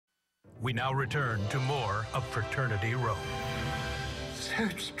We now return to more of Fraternity Row. So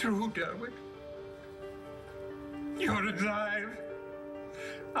it's true, Derwent. You're alive.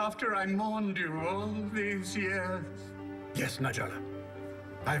 After I mourned you all these years. Yes, Nigella.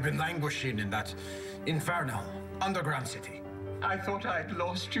 I've been languishing in that infernal underground city. I thought I'd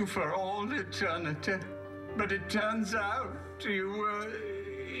lost you for all eternity. But it turns out you were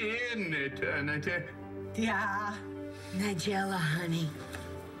in eternity. Yeah. Nigella, honey.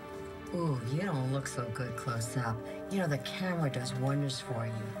 Ooh, you don't look so good close up. You know, the camera does wonders for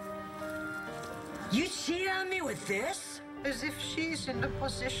you. You cheat on me with this? As if she's in the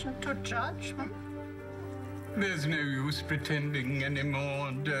position to judge. There's no use pretending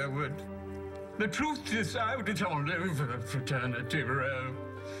anymore, Derwood. The truth is out. It's all over Fraternity Row.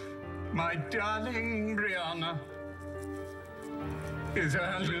 My darling Brianna is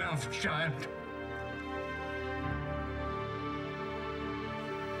our love child.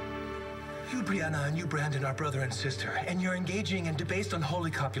 You, Brianna, and you, Brandon, are brother and sister, and you're engaging in debased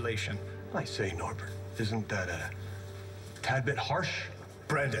unholy copulation. I say, Norbert, isn't that a tad bit harsh?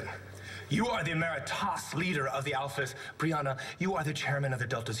 Brandon, you are the emeritus leader of the Alphas. Brianna, you are the chairman of the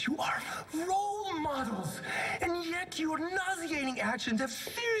Deltas. You are role models, and yet your nauseating actions have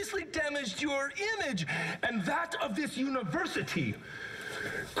seriously damaged your image and that of this university.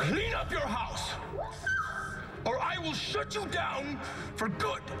 Clean up your house, or I will shut you down for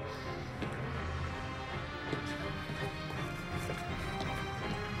good.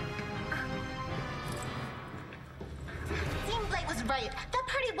 Was right. That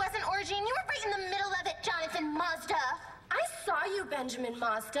party wasn't orgy, and you were right in the middle of it, Jonathan Mazda. I saw you, Benjamin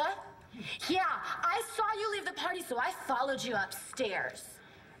Mazda. Yeah, I saw you leave the party, so I followed you upstairs.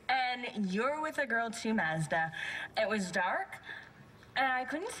 And you're with a girl too, Mazda. It was dark, and I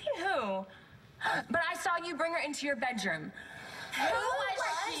couldn't see who. But I saw you bring her into your bedroom. Who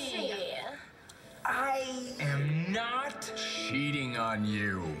was she? I am not cheating on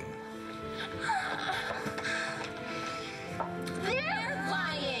you. They're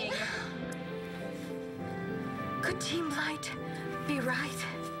lying. Could Team Light be right?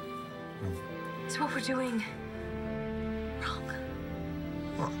 Is what we're doing wrong?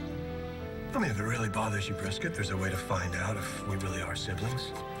 Well, I mean, if it really bothers you, Brisket, there's a way to find out if we really are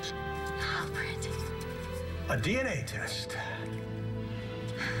siblings. How, Brandon? A DNA test.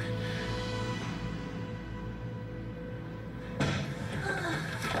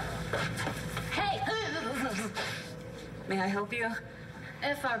 May I help you?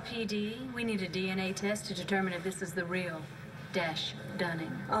 FRPD, we need a DNA test to determine if this is the real Dash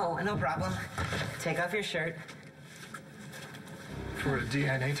Dunning. Oh, no problem. Take off your shirt. For a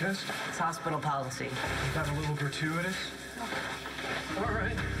DNA test? It's hospital policy. Is that a little gratuitous? All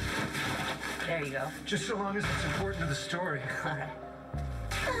right. There you go. Just so long as it's important to the story. All right.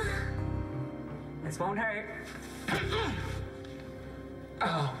 This won't hurt.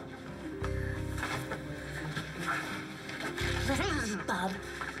 Oh. Bob,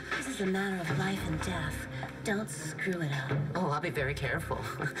 this is a matter of life and death. Don't screw it up. Oh, I'll be very careful.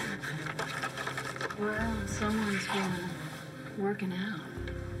 Well, someone's been working out.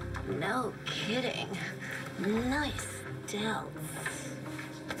 No kidding. Nice delts.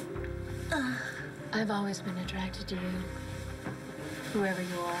 I've always been attracted to you, whoever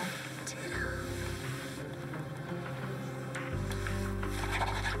you are.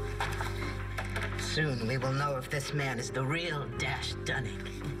 Soon we will know if this man is the real Dash Dunning.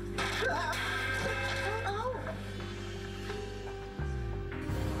 Oh.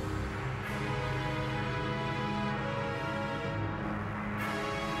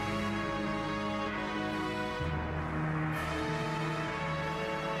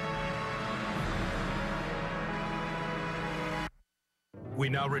 We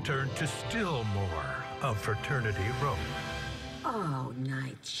now return to still more of Fraternity Row. Oh,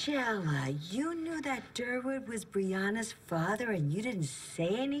 Nigella, you knew that Durwood was Brianna's father and you didn't say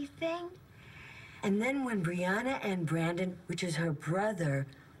anything? And then when Brianna and Brandon, which is her brother,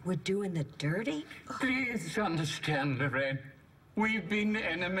 were doing the dirty? Please understand, Lorraine. We've been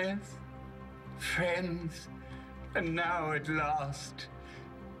enemies, friends, and now at last,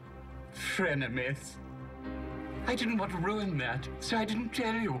 frenemies. I didn't want to ruin that, so I didn't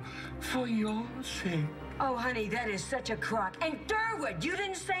tell you, for your sake. Oh, honey, that is such a crock. And Durwood, you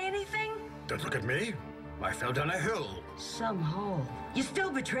didn't say anything? Don't look at me. I fell down a hill. Some hole. You still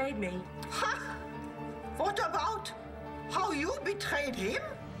betrayed me. Ha! What about how you betrayed him?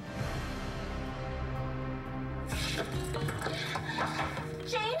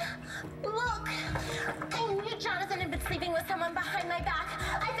 Jane, look! I knew Jonathan had been sleeping with someone behind my back.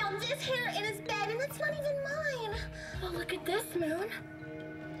 I found this hair in his bed, and it's not even mine. Oh, look at this, Moon.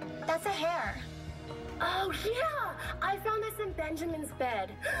 That's a hair. Oh, yeah! I found this in Benjamin's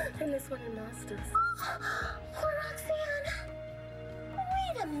bed. And this one in Mazda's. Poor Roxanne.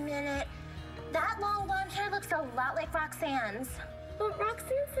 Wait a minute. That long blonde hair looks a lot like Roxanne's. But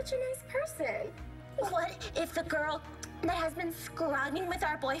Roxanne's such a nice person. What if the girl that has been scrubbing with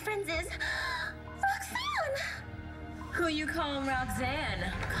our boyfriends is Roxanne? Who you call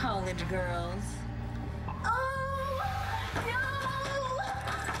Roxanne, college girls? Oh, no!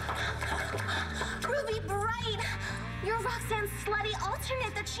 Ruby Bright! You're Roxanne's slutty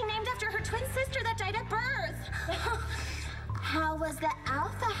alternate that she named after her twin sister that died at birth. How was the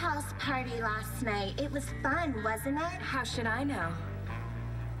Alpha House party last night? It was fun, wasn't it? How should I know?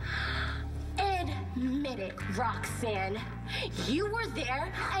 Admit it, Roxanne. You were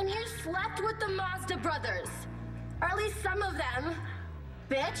there and you slept with the Mazda brothers. Or at least some of them.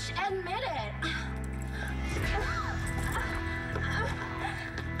 Bitch, admit it.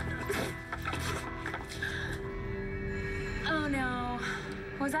 Oh no.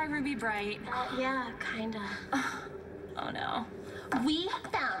 Was I Ruby Bright? Yeah, kinda. Oh no. We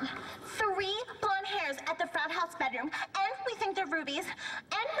found 3 blonde hairs at the frat house bedroom, and we think they're Ruby's,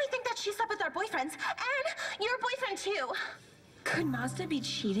 and we think that she slept with our boyfriends, and your boyfriend too. Could Mazda be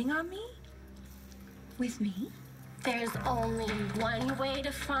cheating on me? With me? There's only one way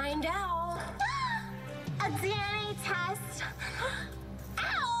to find out. A DNA test.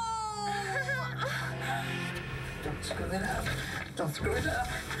 Ow! Don't screw it up. Don't screw it up.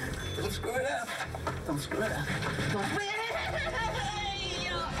 Don't screw it up. Don't screw it up. Don't. Hey,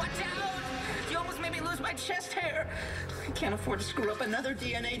 watch out! You almost made me lose my chest hair. I can't afford to screw up another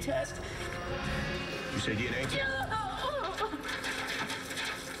DNA test. You say DNA test?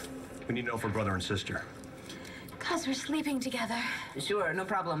 We need to know if we're brother and sister. Because we're sleeping together. Sure, no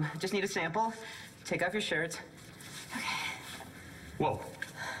problem. Just need a sample. Take off your shirt. Whoa,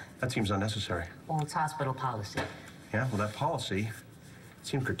 that seems unnecessary. Well, it's hospital policy. Yeah, well, that policy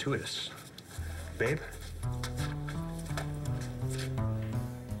seems gratuitous. Babe?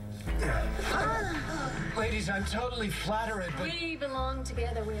 Ladies, I'm totally flattered, but... We belong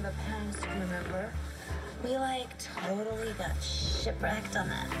together. We have a past, remember? We totally got shipwrecked on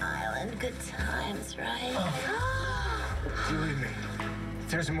that island. Good times, right? Believe me,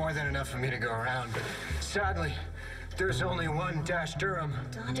 there's more than enough for me to go around, but sadly, there's only one Dash Durham.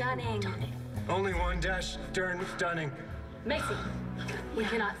 Dunning. Only one Dash Dunning. Macy, we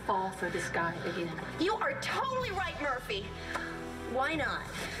cannot fall for this guy again. You are totally right, Murphy. Why not?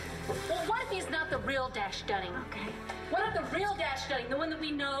 Well, what if he's not the real Dash Dunning? Okay. What if the real Dash Dunning, the one that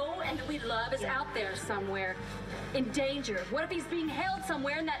we know and that we love, is out there somewhere in danger? What if he's being held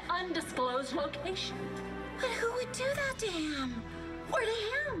somewhere in that undisclosed location? But who would do that to him? Or to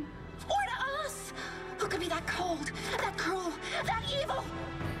him? Or to us? Who could be that cold, that cruel, that evil?